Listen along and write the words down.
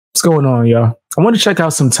What's going on, y'all? I want to check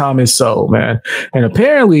out some Thomas Sowell, man. And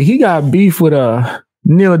apparently he got beef with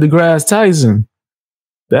Neil deGrasse Tyson.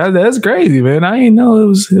 That's crazy, man. I didn't know it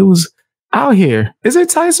was out here. Is it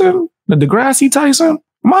Tyson? The deGrasse Tyson?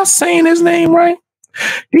 Am I saying his name right?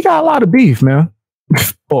 He got a lot of beef, man.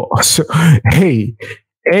 Hey,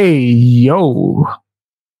 yo.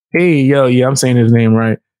 Yeah, I'm saying his name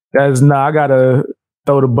right. I gotta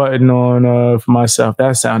throw the button on for myself.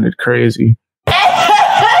 That sounded crazy.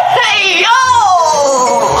 Hey, yo!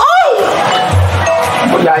 Oh!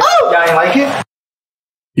 Y'all ain't like it?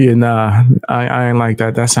 Yeah, nah, I ain't like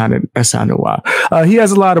that. That sounded wild. He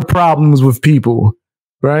has a lot of problems with people,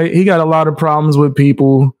 right? He got a lot of problems with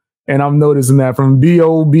people, and I'm noticing that from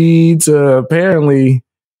B.O.B. to apparently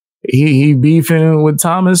he beefing with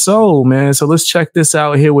Thomas Sowell, man. So let's check this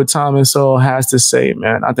out here what Thomas Sowell has to say,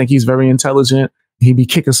 man. I think he's very intelligent. He be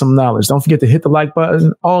kicking some knowledge. Don't forget to hit the like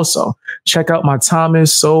button. Also, check out my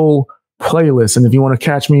Thomas Sowell playlist. And if you want to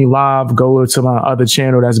catch me live, go to my other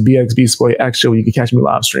channel. That's BXB Sport Extra, where you can catch me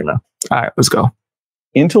live streaming. All right, let's go.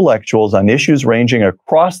 Intellectuals on issues ranging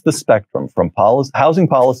across the spectrum, from housing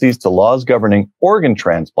policies to laws governing organ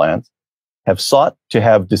transplants, have sought to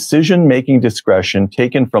have decision-making discretion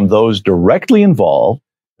taken from those directly involved,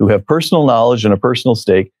 who have personal knowledge and a personal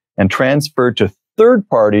stake, and transferred to third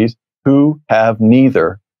parties who have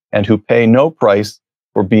neither and who pay no price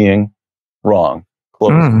for being wrong.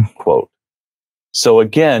 Close quote. So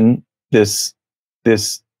again, this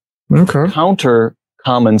counter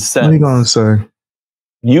common sense. What are you going to say?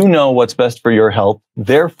 You know what's best for your health.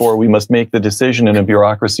 Therefore, we must make the decision in a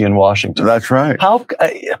bureaucracy in Washington. That's right. How?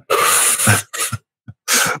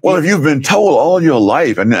 Well, if you've been told all your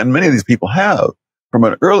life, and many of these people have, from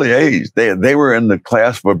an early age, they were in the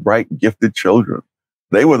class for bright, gifted children.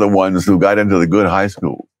 They were the ones who got into the good high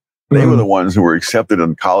schools. They were the ones who were accepted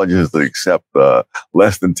in colleges that accept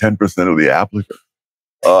less than 10% of the applicants.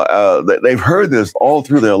 They've heard this all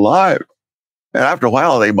through their lives. And after a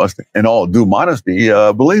while, they must, in all due modesty,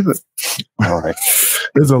 believe it. All right.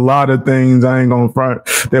 There's a lot of things I ain't going to front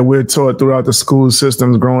that we're taught throughout the school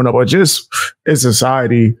systems growing up, or just in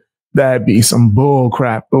society, that be some bull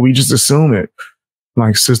crap, but we just assume it.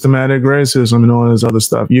 Like systematic racism and all this other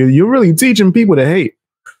stuff. You're really teaching people to hate.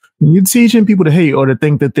 You're teaching people to hate or to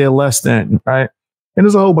think that they're less than, right? And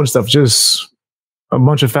there's a whole bunch of stuff, just a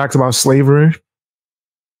bunch of facts about slavery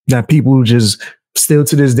that people just still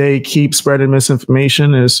to this day keep spreading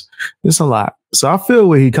misinformation. It's a lot. So I feel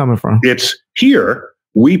where he's coming from. It's here.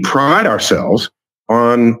 We pride ourselves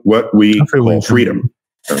on what we call freedom.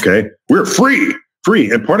 Okay. We're free.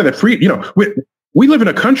 And part of that free, we live in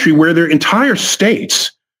a country where there are entire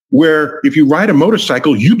states where if you ride a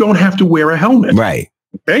motorcycle, you don't have to wear a helmet. Right.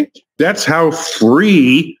 Okay. That's how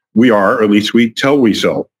free we are, or at least we tell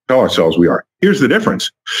ourselves we are. Here's the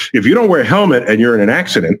difference. If you don't wear a helmet and you're in an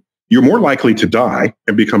accident, you're more likely to die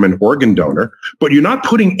and become an organ donor, but you're not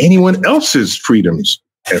putting anyone else's freedoms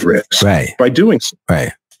at risk by doing so.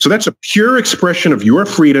 Right. So that's a pure expression of your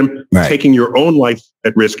freedom, taking your own life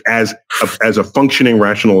at risk as a functioning,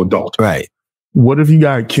 rational adult. Right. What if you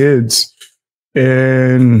got kids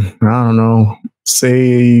and, I don't know,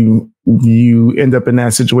 say you end up in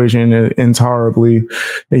that situation and it ends horribly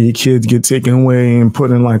and your kids get taken away and put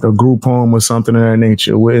in like a group home or something of that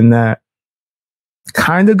nature? Wouldn't that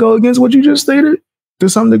kind of go against what you just stated to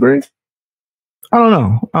some degree? I don't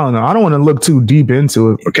know. I don't want to look too deep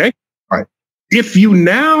into it. Okay. All right. If you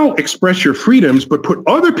now express your freedoms, but put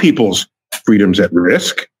other people's freedoms at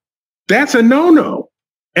risk, that's a no-no.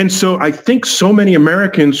 And so I think so many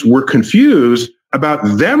Americans were confused about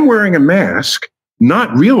them wearing a mask, not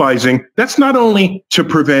realizing that's not only to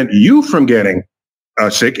prevent you from getting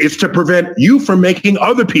sick, it's to prevent you from making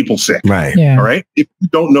other people sick. Right. Yeah. All right. If you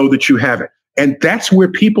don't know that you have it. And that's where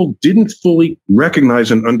people didn't fully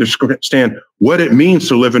recognize and understand what it means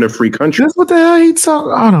to live in a free country. That's what the hell he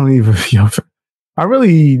talk. I don't even. I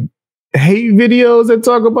really hate videos that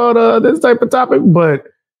talk about this type of topic, but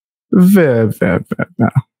fair.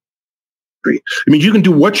 I mean, you can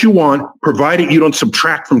do what you want, provided you don't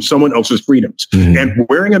subtract from someone else's freedoms. Mm-hmm. And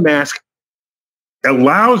wearing a mask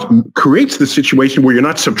creates the situation where you're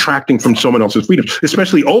not subtracting from someone else's freedom,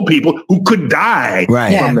 especially old people who could die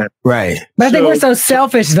from that. Right. But I think we're so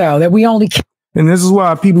selfish, though, that we only. And this is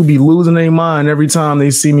why people be losing their mind every time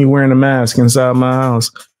they see me wearing a mask inside my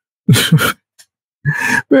house.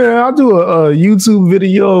 Man, I'll do a YouTube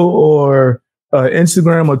video or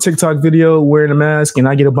Instagram or TikTok video wearing a mask, and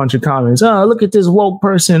I get a bunch of comments. Oh, look at this woke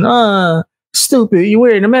person. Stupid, you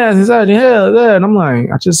wearing a mask inside your hell. And I'm like,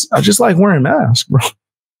 I just like wearing masks, bro.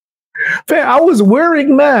 Man, I was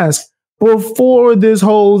wearing masks before this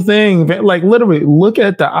whole thing. Like literally, look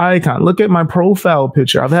at the icon. Look at my profile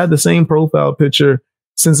picture. I've had the same profile picture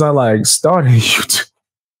since I like started YouTube.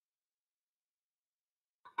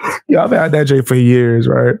 Yeah, I've had that J for years,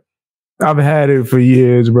 right? I've had it for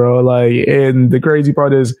years, bro. Like, and the crazy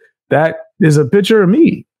part is that is a picture of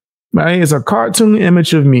me, right? It's a cartoon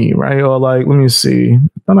image of me, right? Or like, let me see. I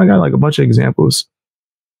thought I got like a bunch of examples.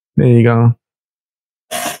 There you go.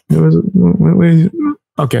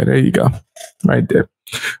 Okay, there you go. Right there.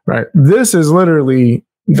 Right. This is literally,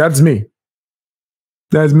 that's me.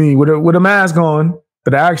 That's me with a mask on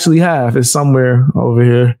that I actually have. It's somewhere over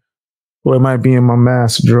here. Or it might be in my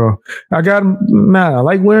mask drawer. I got man. I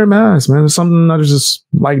like wearing masks, man. It's something I just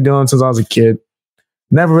like doing since I was a kid.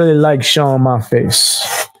 Never really liked showing my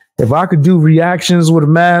face. If I could do reactions with a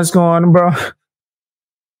mask on, bro,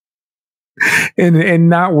 and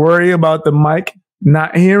not worry about the mic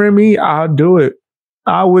not hearing me, I'll do it.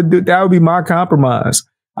 I would do that. Would be my compromise.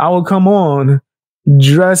 I would come on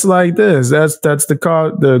dressed like this. That's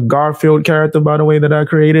the Garfield character, by the way, that I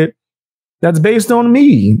created. That's based on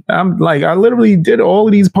me. I'm like, I literally did all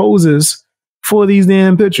of these poses for these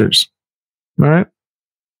damn pictures, right?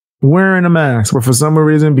 Wearing a mask, but for some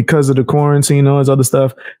reason, because of the quarantine and all this other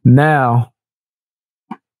stuff, now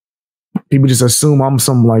people just assume I'm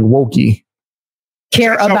some like wokey.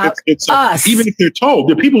 Care about us. Even if they're told,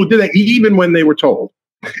 the people who did that even when they were told,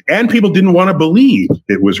 and people didn't want to believe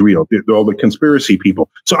it was real. All the conspiracy people.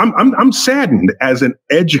 So I'm saddened as an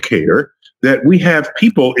educator that we have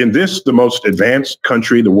people in this, the most advanced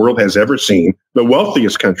country the world has ever seen, the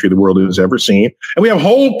wealthiest country the world has ever seen, and we have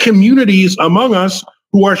whole communities among us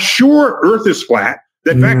who are sure Earth is flat,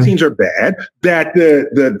 that vaccines are bad, that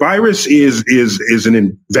the virus is an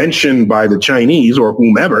invention by the Chinese or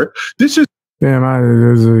whomever. This is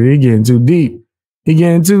he getting too deep. He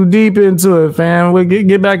getting too deep into it, fam. We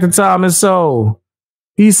get back to Thomas Sowell.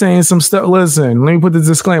 He's saying some stuff. Listen, let me put this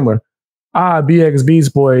disclaimer. BX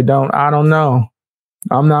Beast Boy, I don't know.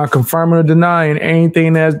 I'm not confirming or denying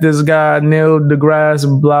anything that this guy, Neil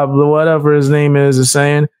deGrasse, blah, blah, whatever his name is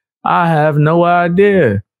saying. I have no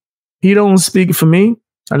idea. He don't speak for me.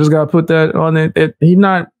 I just got to put that on it.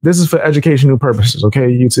 This is for educational purposes, okay,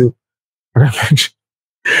 YouTube?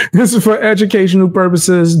 This is for educational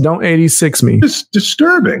purposes. Don't 86 me. It's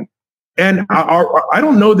disturbing. And I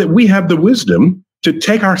don't know that we have the wisdom to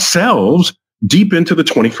take ourselves deep into the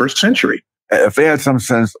 21st century. If they had some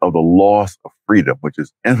sense of the loss of freedom, which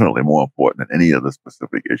is infinitely more important than any of the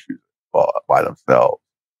specific issues by themselves,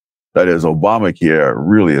 that is, Obamacare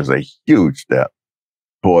really is a huge step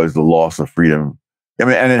towards the loss of freedom. I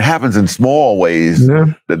mean, and it happens in small ways,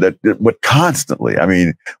 but constantly. I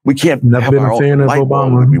mean, we can't have our own light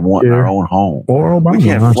bulb we want in our own home. Or Obama. We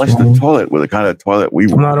can't flush the toilet with the kind of toilet we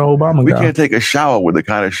want. I'm not an Obama We guy. can't take a shower with the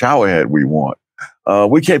kind of shower head we want.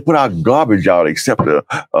 We can't put our garbage out except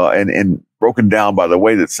and broken down by the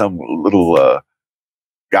way that some little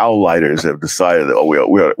lighters have decided that we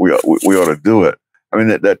ought to do it. I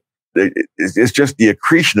mean it's just the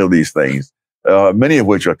accretion of these things, many of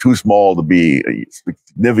which are too small to be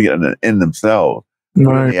significant in themselves.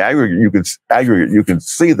 Right. In the aggregate, you can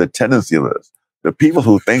see the tendency of this. The people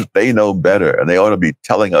who think they know better and they ought to be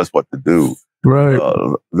telling us what to do. Right.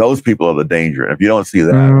 Those people are the danger. And if you don't see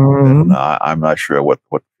that, then I'm not sure what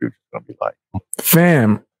the future is going to be like.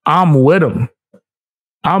 Fam, I'm with them.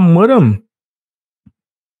 I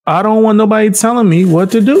don't want nobody telling me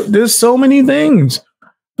what to do. There's so many things,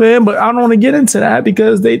 man, but I don't want to get into that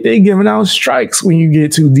because they giving out strikes when you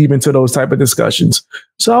get too deep into those type of discussions.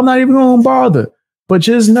 So I'm not even going to bother. But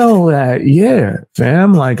just know that, yeah,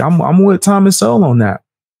 fam, like I'm with Thomas Sowell on that.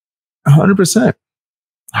 100%.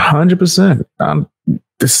 100%.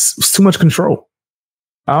 It's too much control.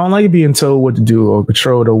 I don't like being told what to do or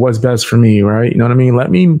controlled or what's best for me, right? You know what I mean?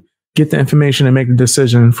 Let me get the information and make the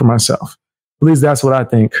decision for myself. At least that's what I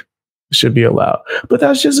think should be allowed. But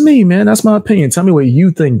that's just me, man. That's my opinion. Tell me what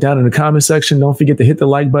you think down in the comment section. Don't forget to hit the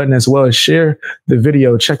like button as well as share the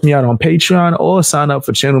video. Check me out on Patreon or sign up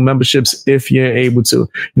for channel memberships if you're able to.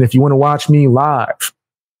 And if you want to watch me live,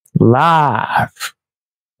 and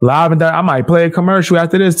I might play a commercial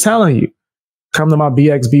after this telling you, come to my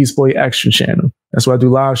BX Beast Boy Extra channel. That's why I do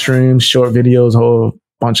live streams, short videos, a whole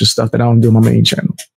bunch of stuff that I don't do on my main channel.